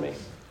profound to me. He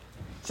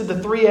said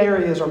the 3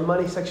 areas are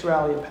money,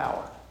 sexuality, and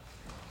power.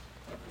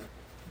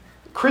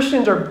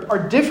 Christians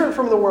are different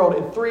from the world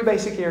in 3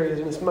 basic areas,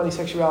 and it's money,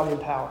 sexuality,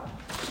 and power.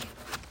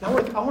 Now,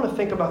 I want to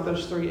think about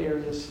those 3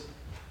 areas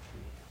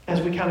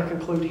as we kind of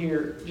conclude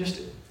here,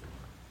 just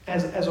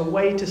as a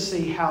way to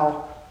see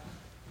how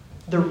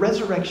the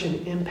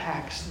resurrection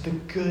impacts the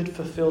good,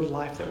 fulfilled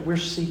life that we're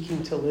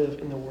seeking to live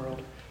in the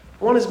world.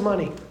 One is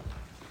money,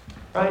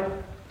 right?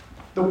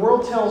 The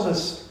world tells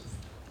us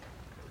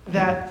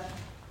that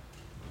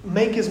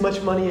make as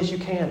much money as you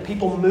can.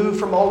 People move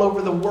from all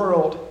over the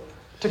world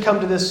to come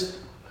to this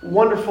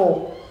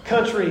wonderful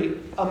country,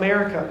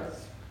 America,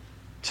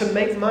 to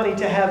make money,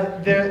 to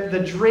have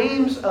the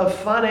dreams of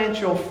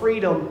financial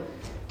freedom,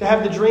 to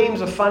have the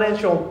dreams of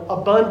financial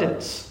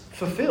abundance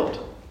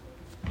fulfilled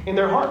in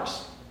their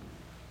hearts.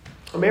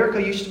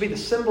 America used to be the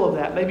symbol of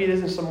that. Maybe it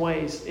is in some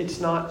ways. It's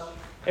not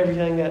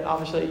everything that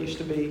obviously it used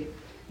to be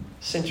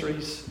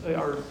centuries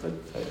or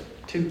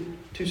 2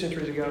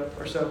 centuries ago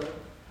or so.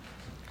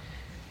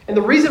 And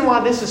the reason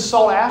why this is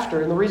sought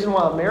after, and the reason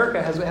why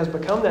America has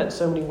become that in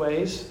so many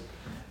ways,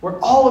 where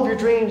all of your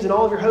dreams and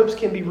all of your hopes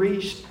can be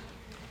reached,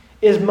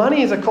 is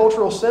money is a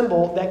cultural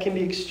symbol that can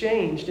be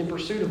exchanged in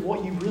pursuit of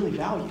what you really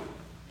value.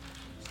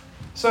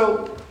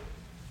 So,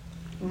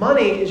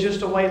 money is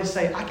just a way to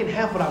say, I can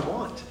have what I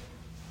want.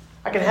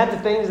 I can have the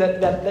things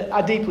that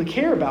I deeply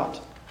care about.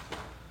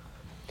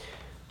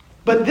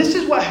 But this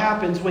is what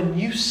happens when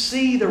you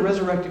see the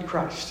resurrected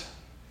Christ.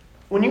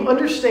 When you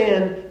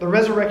understand the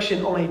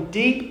resurrection on a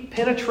deep,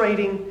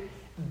 penetrating,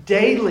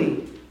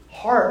 daily,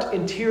 heart,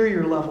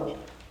 interior level.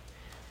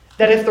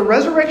 That if the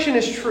resurrection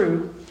is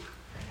true,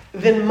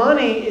 then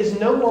money is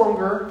no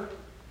longer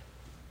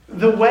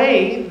the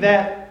way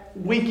that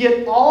we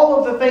get all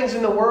of the things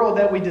in the world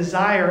that we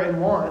desire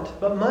and want,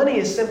 but money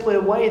is simply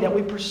a way that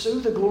we pursue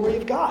the glory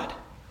of God.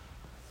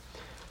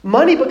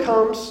 Money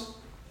becomes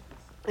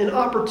an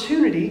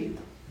opportunity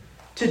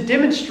to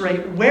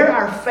demonstrate where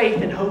our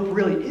faith and hope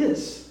really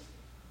is.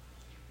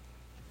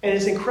 And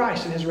it's in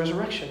Christ and His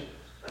resurrection.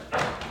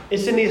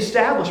 It's in the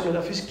establishment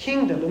of His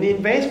kingdom and the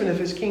advancement of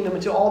His kingdom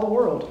into all the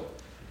world.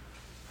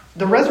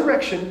 The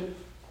resurrection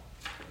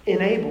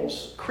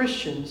enables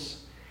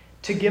Christians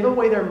to give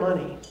away their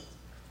money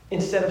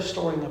instead of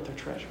storing up their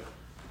treasure.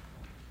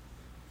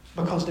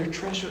 Because their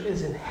treasure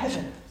is in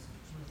heaven.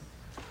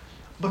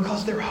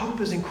 Because their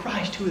hope is in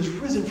Christ, who is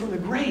risen from the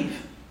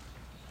grave.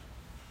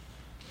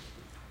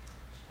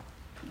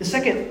 The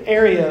second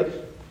area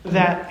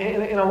that,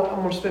 and I'm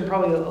going to spend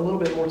probably a little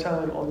bit more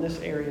time on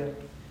this area,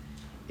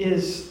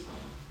 is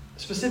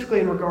specifically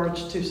in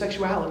regards to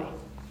sexuality.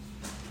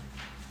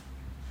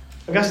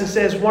 Augustine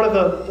says one of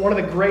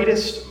the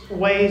greatest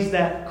ways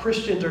that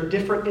Christians are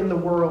different in the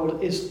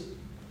world is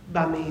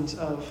by means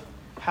of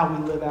how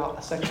we live out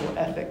a sexual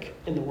ethic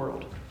in the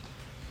world.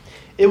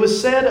 It was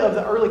said of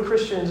the early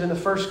Christians in the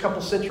first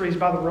couple centuries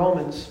by the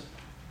Romans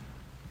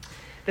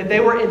that they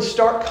were in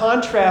stark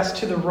contrast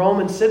to the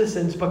Roman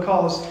citizens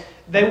because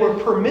they were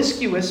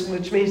promiscuous,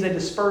 which means they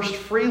dispersed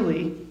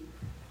freely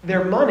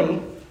their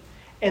money,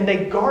 and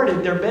they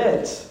guarded their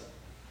beds,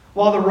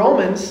 while the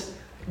Romans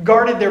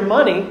guarded their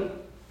money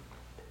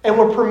and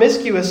were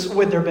promiscuous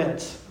with their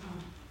beds.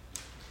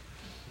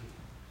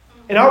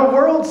 And our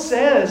world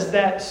says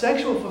that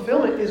sexual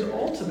fulfillment is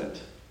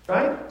ultimate,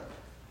 right?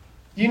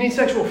 You need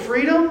sexual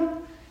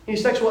freedom. You need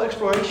sexual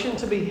exploration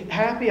to be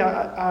happy.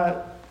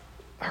 I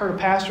heard a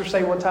pastor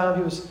say one time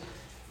he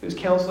was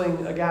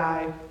counseling a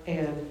guy,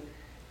 and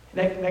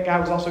that guy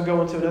was also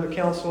going to another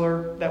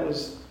counselor that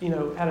was,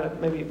 had a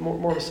maybe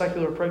more of a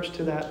secular approach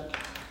to that.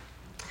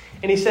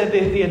 And he said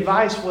the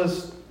advice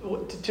was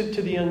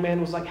to the young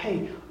man was like,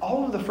 hey,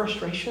 all of the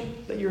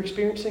frustration that you're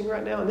experiencing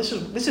right now, and this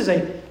is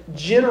a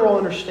general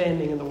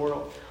understanding in the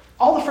world.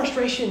 All the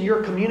frustration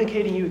you're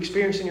communicating, you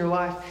experience in your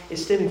life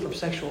is stemming from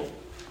sexual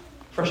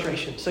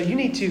frustration. So you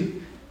need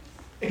to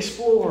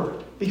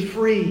explore, be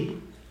free,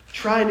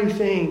 try new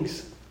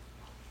things.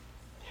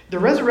 The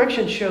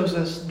resurrection shows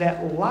us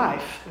that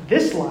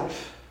this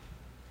life,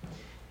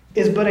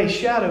 is but a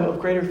shadow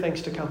of greater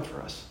things to come for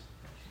us.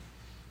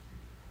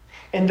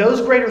 And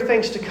those greater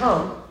things to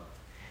come,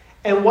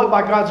 and what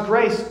by God's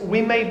grace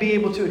we may be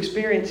able to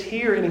experience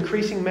here in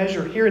increasing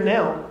measure, here and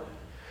now,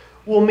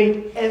 will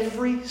meet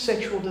every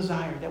sexual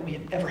desire that we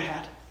have ever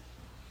had.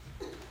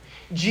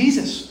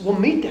 Jesus will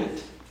meet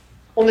that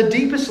on the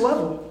deepest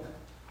level.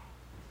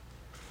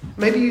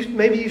 Maybe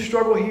you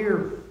struggle here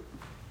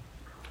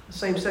with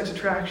same-sex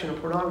attraction or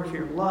pornography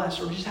or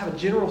lust, or just have a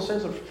general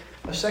sense of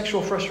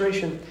sexual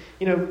frustration.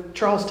 You know,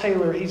 Charles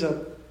Taylor, he's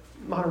a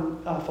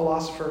modern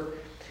philosopher.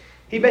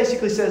 He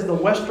basically says the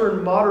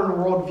Western modern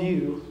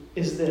worldview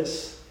is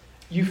this: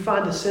 you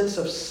find a sense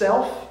of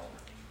self,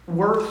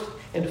 worth,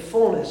 and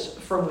fullness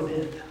from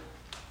within.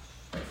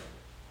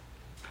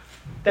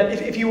 That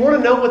if you want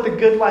to know what the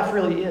good life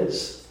really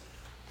is,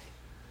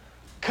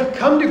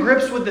 come to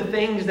grips with the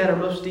things that are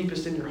most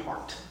deepest in your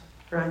heart,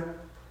 right?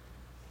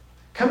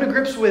 Come to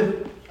grips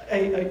with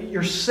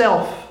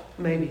yourself,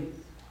 maybe.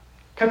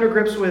 Come to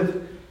grips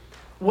with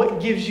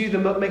what gives you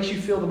makes you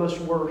feel the most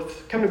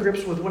worth. Come to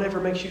grips with whatever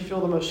makes you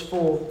feel the most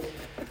full.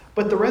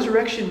 But the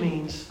resurrection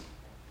means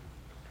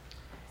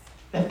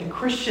that the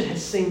Christian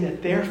has seen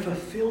that their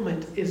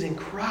fulfillment is in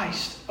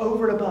Christ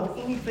over and above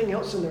anything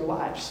else in their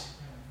lives.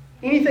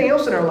 Anything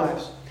else in our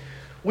lives.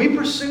 We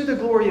pursue the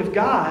glory of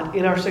God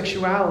in our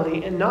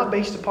sexuality, and not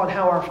based upon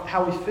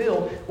how we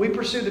feel. We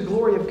pursue the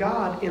glory of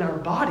God in our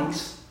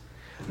bodies,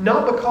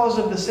 not because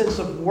of the sense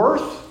of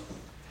worth,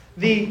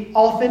 the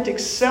authentic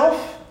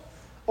self,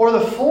 or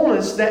the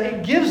fullness that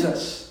it gives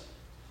us.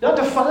 Not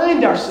to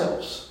find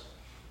ourselves.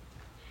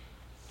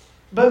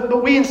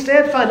 But we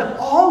instead find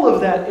all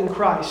of that in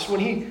Christ.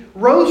 When He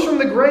rose from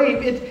the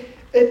grave,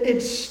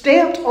 it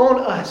stamped on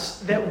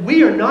us that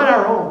we are not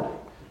our own.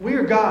 We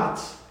are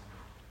God's.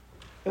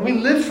 And we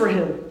live for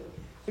Him.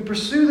 We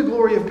pursue the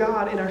glory of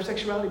God in our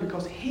sexuality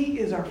because He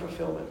is our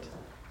fulfillment.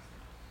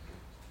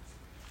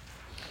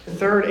 The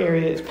third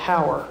area is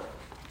power.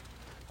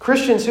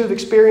 Christians who have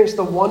experienced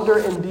the wonder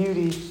and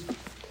beauty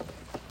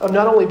of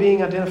not only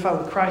being identified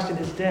with Christ in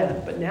His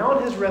death, but now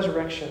in His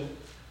resurrection,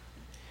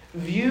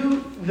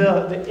 view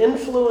the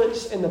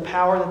influence and the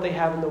power that they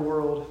have in the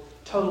world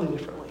totally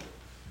differently.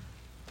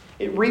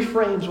 It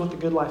reframes what the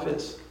good life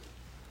is.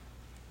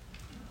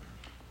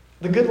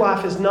 The good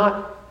life is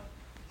not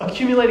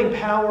accumulating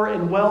power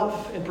and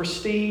wealth and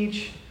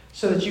prestige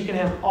so that you can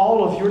have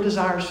all of your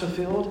desires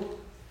fulfilled.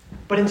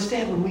 But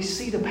instead, when we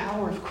see the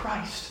power of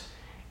Christ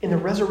in the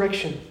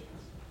resurrection,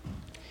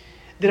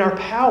 then our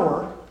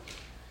power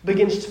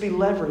begins to be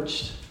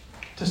leveraged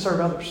to serve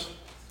others.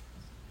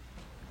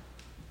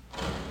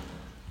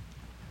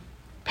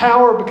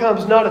 Power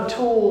becomes not a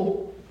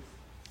tool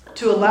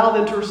to allow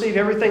them to receive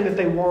everything that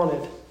they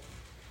wanted.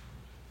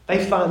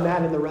 They find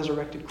that in the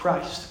resurrected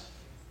Christ.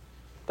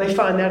 They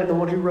find that in the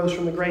one who rose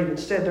from the grave.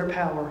 Instead, their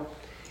power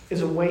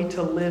is a way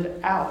to live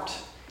out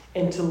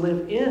and to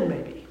live in,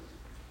 maybe,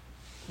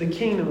 the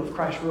kingdom of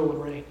Christ's rule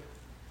and reign.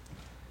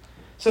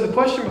 So the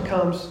question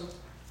becomes,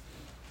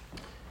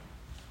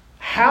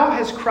 how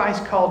has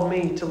Christ called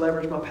me to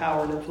leverage my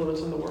power and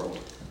influence in the world?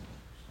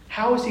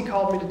 How has He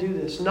called me to do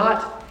this?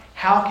 Not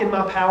how can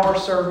my power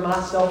serve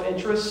my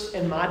self-interest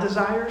and my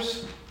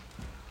desires?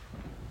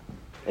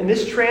 And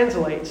this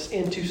translates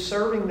into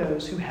serving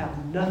those who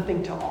have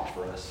nothing to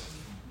offer us.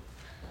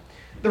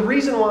 The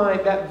reason why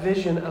that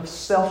vision of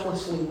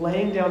selflessly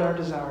laying down our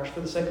desires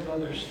for the sake of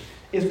others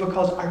is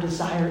because our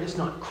desire is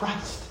not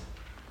Christ.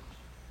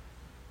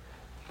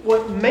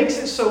 What makes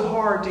it so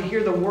hard to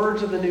hear the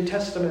words of the New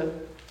Testament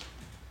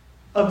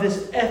of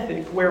this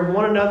ethic where we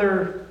one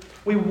another,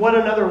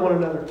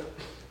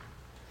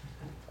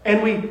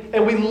 and we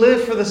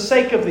live for the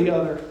sake of the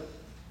other.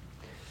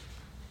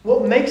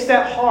 What makes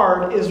that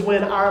hard is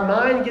when our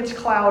mind gets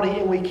cloudy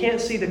and we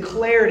can't see the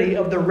clarity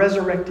of the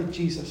resurrected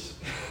Jesus.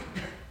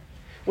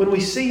 When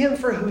we see Him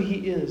for who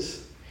He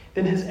is,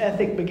 then His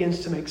ethic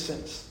begins to make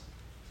sense.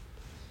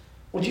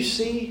 Would you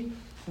see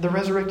the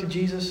resurrected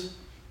Jesus?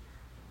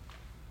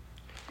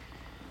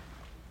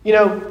 You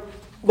know,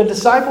 the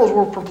disciples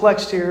were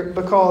perplexed here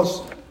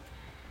because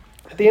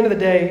at the end of the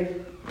day,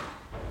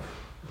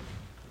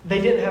 they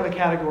didn't have a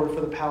category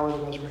for the power of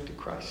the resurrected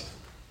Christ.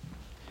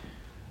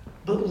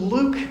 But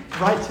Luke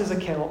writes his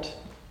account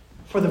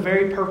for the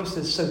very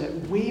purposes so that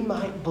we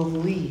might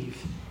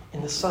believe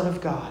in the Son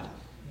of God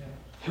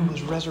who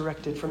was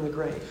resurrected from the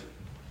grave.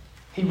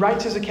 He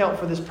writes his account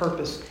for this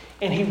purpose.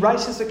 And he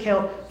writes his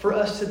account for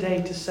us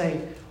today to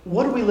say,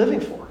 what are we living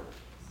for?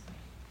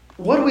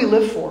 What do we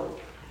live for?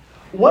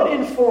 What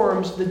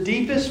informs the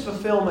deepest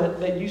fulfillment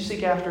that you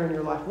seek after in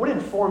your life? What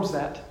informs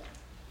that?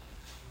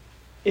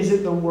 Is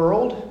it the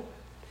world?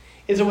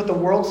 Is it what the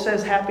world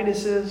says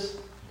happiness is?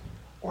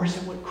 Or is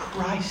it what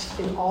Christ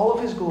in all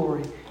of His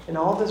glory and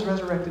all of His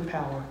resurrected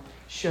power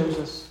shows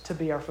us to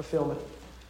be our fulfillment?